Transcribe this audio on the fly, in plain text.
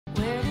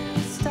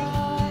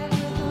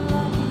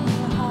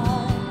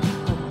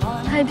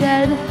Hi,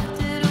 Dad.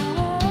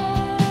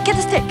 Get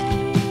the stick.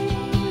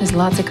 There's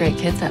lots of great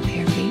kids up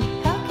here, Pete.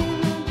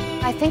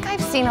 I think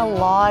I've seen a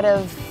lot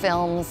of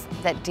films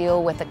that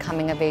deal with the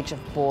coming of age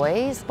of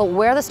boys, but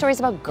where are the stories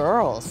about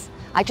girls?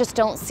 I just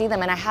don't see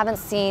them, and I haven't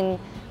seen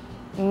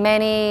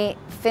many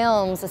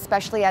films,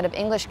 especially out of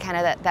English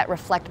Canada, that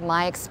reflect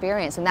my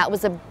experience, and that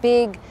was a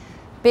big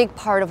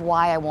part of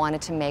why I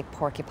wanted to make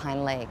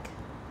Porcupine Lake.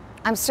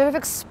 I'm sort of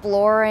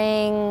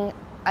exploring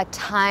a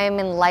time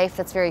in life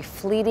that's very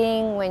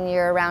fleeting when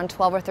you're around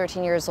 12 or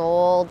 13 years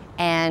old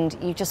and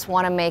you just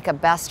want to make a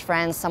best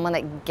friend, someone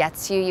that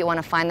gets you. You want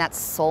to find that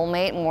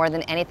soulmate more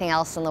than anything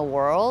else in the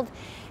world.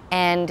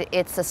 And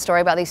it's a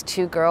story about these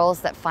two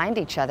girls that find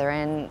each other,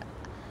 and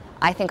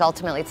I think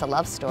ultimately it's a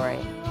love story.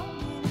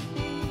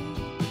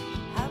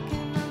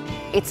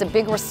 It's a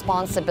big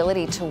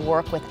responsibility to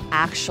work with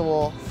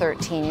actual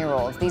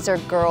 13-year-olds. These are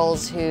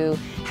girls who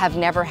have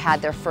never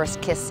had their first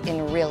kiss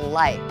in real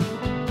life.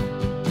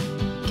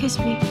 Kiss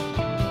me.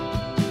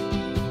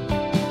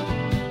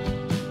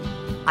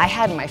 I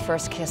had my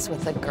first kiss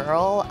with a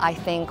girl. I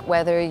think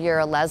whether you're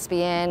a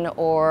lesbian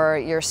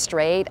or you're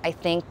straight, I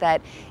think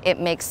that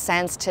it makes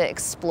sense to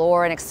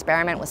explore and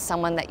experiment with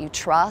someone that you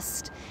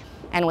trust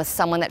and with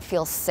someone that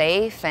feels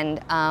safe,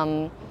 and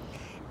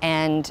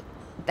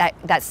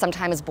that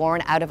sometimes is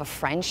born out of a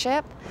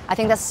friendship. I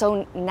think that's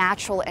so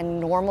natural and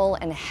normal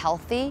and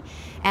healthy,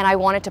 and I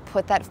wanted to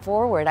put that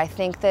forward. I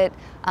think that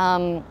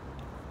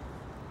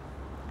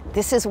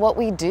this is what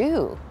we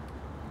do,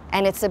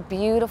 and it's a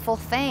beautiful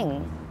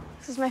thing.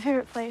 This is my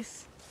favorite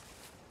place.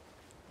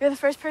 You're the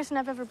first person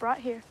I've ever brought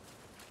here.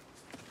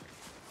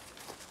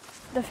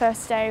 The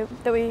first day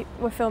that we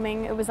were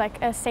filming, it was like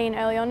a scene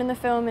early on in the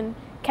film, and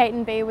Kate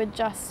and B were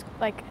just,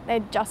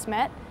 they'd just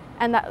met,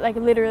 and that,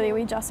 literally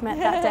we just met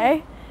that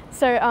day.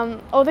 So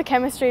all the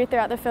chemistry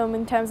throughout the film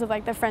in terms of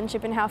the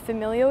friendship and how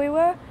familiar we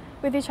were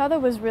with each other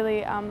was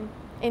really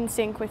in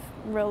sync with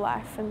real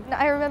life. And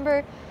I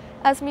remember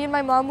as me and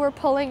my mom were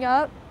pulling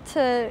up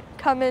to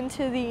come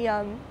into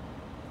the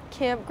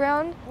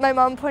campground, my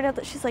mom pointed out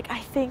that she's like, I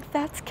think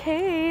that's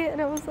Kate,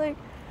 and I was like,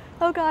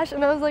 oh gosh,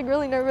 and I was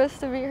really nervous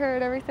to meet her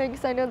and everything,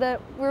 because I know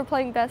that we were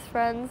playing best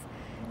friends,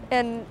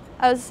 and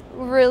I was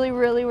really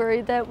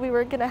worried that we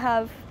weren't gonna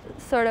have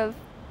sort of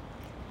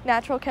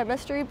natural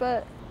chemistry,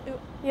 but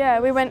yeah,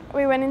 we went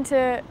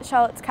into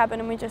Charlotte's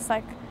cabin and we just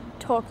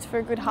talked for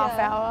a good half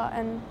hour,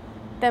 and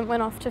then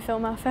went off to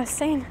film our first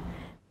scene.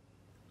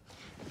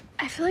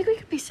 I feel like we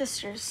could be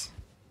sisters.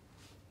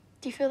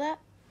 Do you feel that?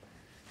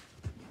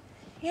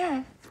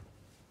 yeah.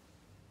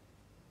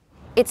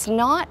 It's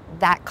not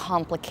that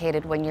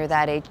complicated when you're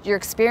that age. You're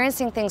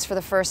experiencing things for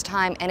the first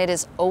time, and it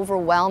is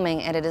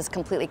overwhelming and it is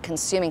completely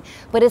consuming,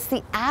 but it's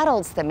the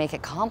adults that make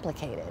it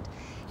complicated.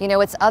 You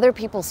know, it's other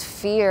people's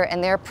fear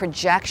and their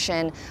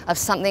projection of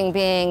something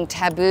being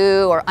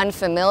taboo or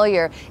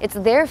unfamiliar. It's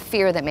their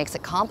fear that makes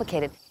it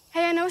complicated.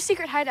 Hey, I know a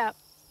secret hideout.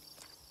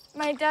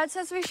 My dad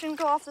says we shouldn't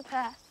go off the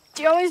path.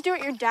 Do you always do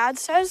what your dad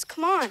says?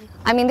 Come on.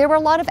 I mean, there were a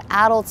lot of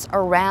adults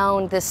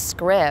around this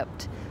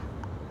script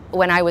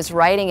when I was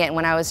writing it and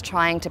when I was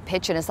trying to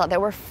pitch it and stuff. They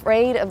were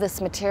afraid of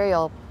this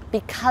material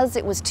because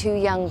it was two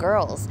young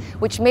girls,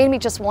 which made me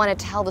just want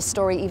to tell the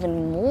story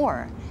even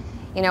more.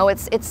 You know,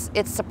 it's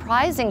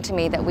surprising to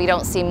me that we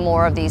don't see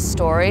more of these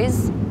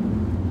stories,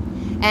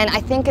 and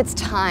I think it's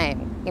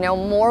time. You know,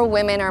 more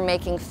women are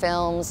making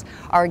films,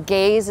 our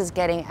gaze is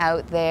getting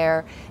out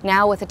there.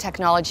 Now with the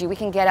technology, we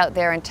can get out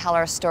there and tell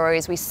our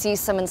stories. We see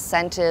some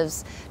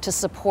incentives to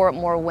support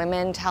more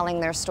women telling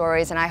their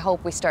stories, and I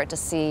hope we start to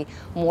see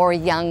more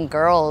young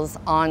girls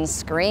on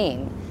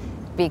screen,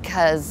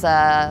 because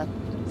they're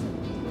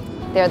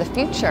the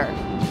future.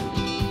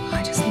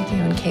 I just think you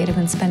and Kate have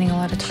been spending a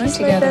lot of time She's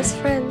together. my best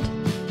friend.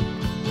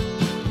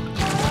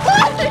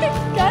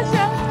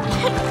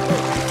 Gotcha.